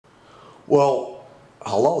Well,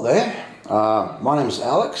 hello there. My name is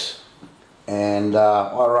Alex, and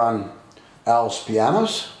I run Al's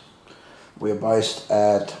Pianos. We're based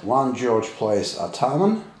at 1 George Place,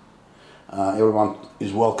 Artamon. Everyone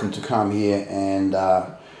is welcome to come here and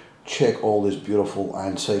check all these beautiful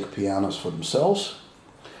antique pianos for themselves.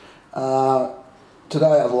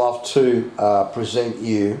 Today I'd love to present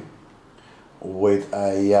you with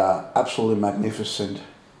a absolutely magnificent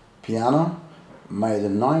piano made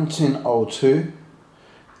in 1902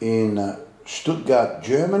 in Stuttgart,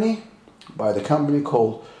 Germany by the company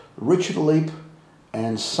called Richard Lipp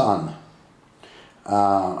and Son.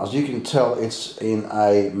 As you can tell, it's in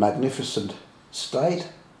a magnificent state.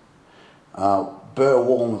 Burr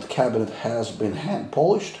walnut cabinet has been hand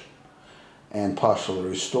polished and partially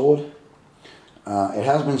restored. It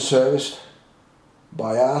has been serviced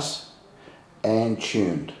by us and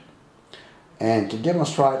tuned. And to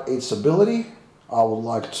demonstrate its ability, I would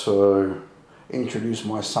like to introduce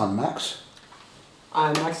my son Max.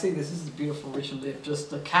 Maxie, this is a beautiful Richard Lipp. Just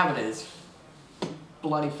the cabinet is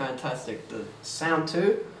bloody fantastic. The sound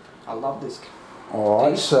too. I love this.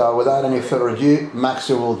 Alright, so without any further ado,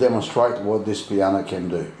 Maxie will demonstrate what this piano can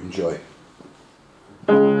do. Enjoy.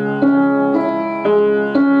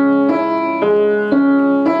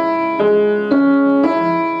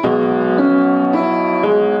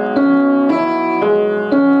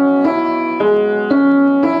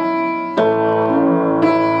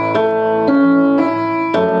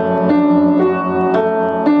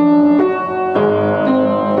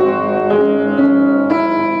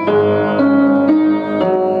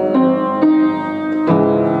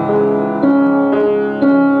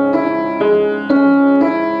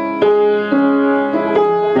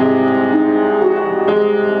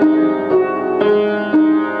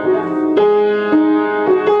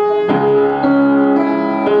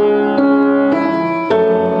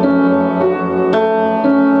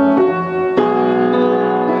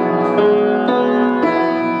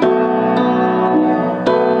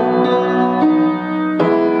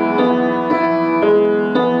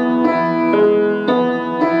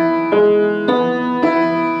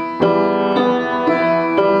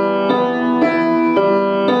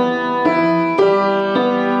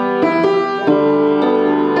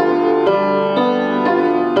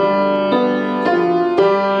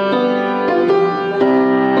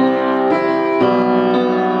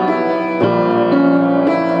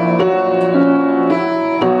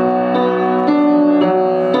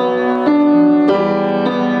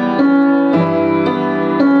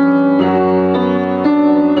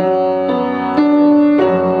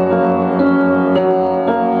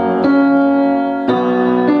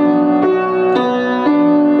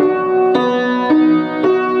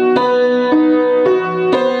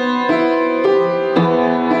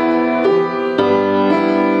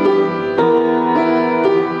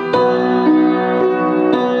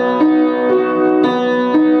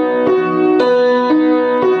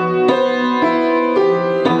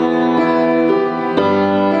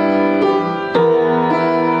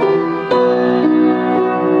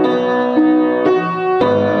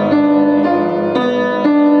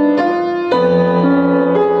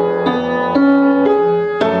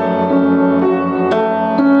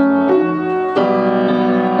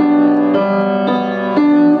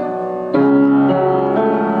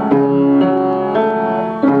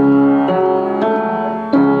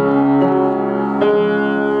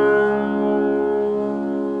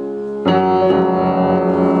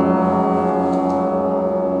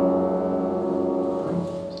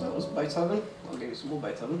 Beethoven. I'll give you some more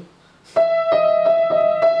Beethoven.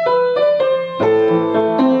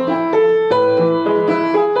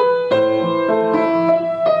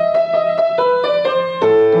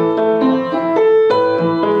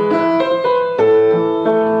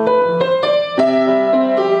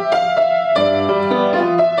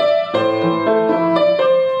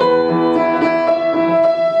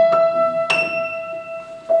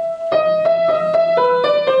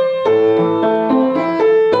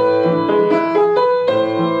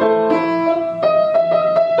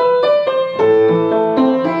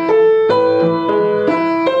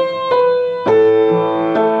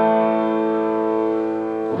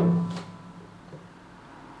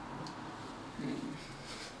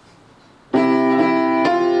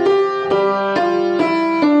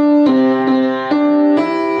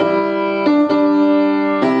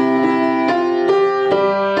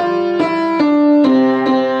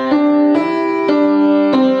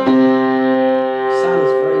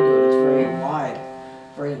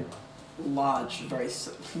 Large, very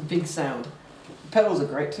big sound. The pedals are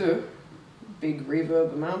great too. Big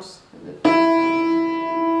reverb amounts.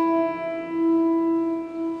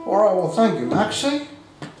 Alright, well thank you Maxi.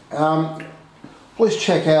 Please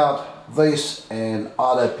check out these and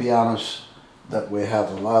other pianos that we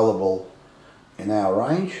have available in our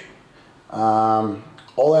range. All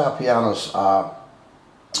our pianos are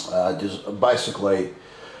basically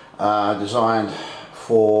designed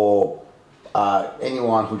for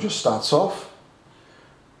anyone who just starts off,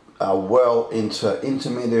 well into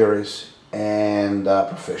intermediaries and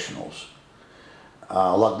professionals.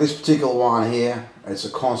 Like this particular one here, it's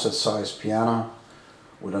a concert sized piano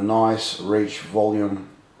with a nice rich volume.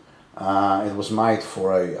 It was made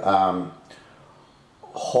for a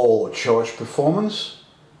whole church performance,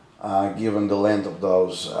 given the length of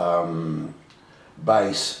those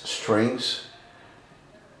bass strings.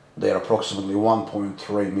 They're approximately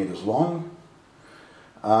 1.3 meters long.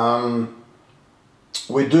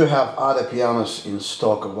 We do have other pianos in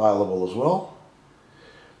stock available as well,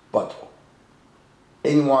 but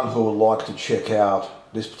anyone who would like to check out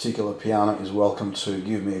this particular piano is welcome to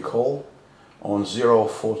give me a call on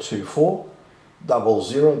 0424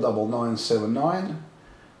 009979.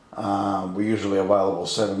 We're usually available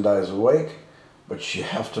 7 days a week, but you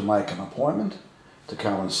have to make an appointment to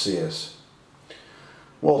come and see us.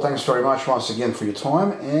 Well, thanks very much once again for your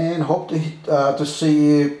time, and hope to see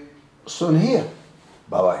you soon here.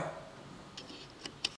 Bye bye.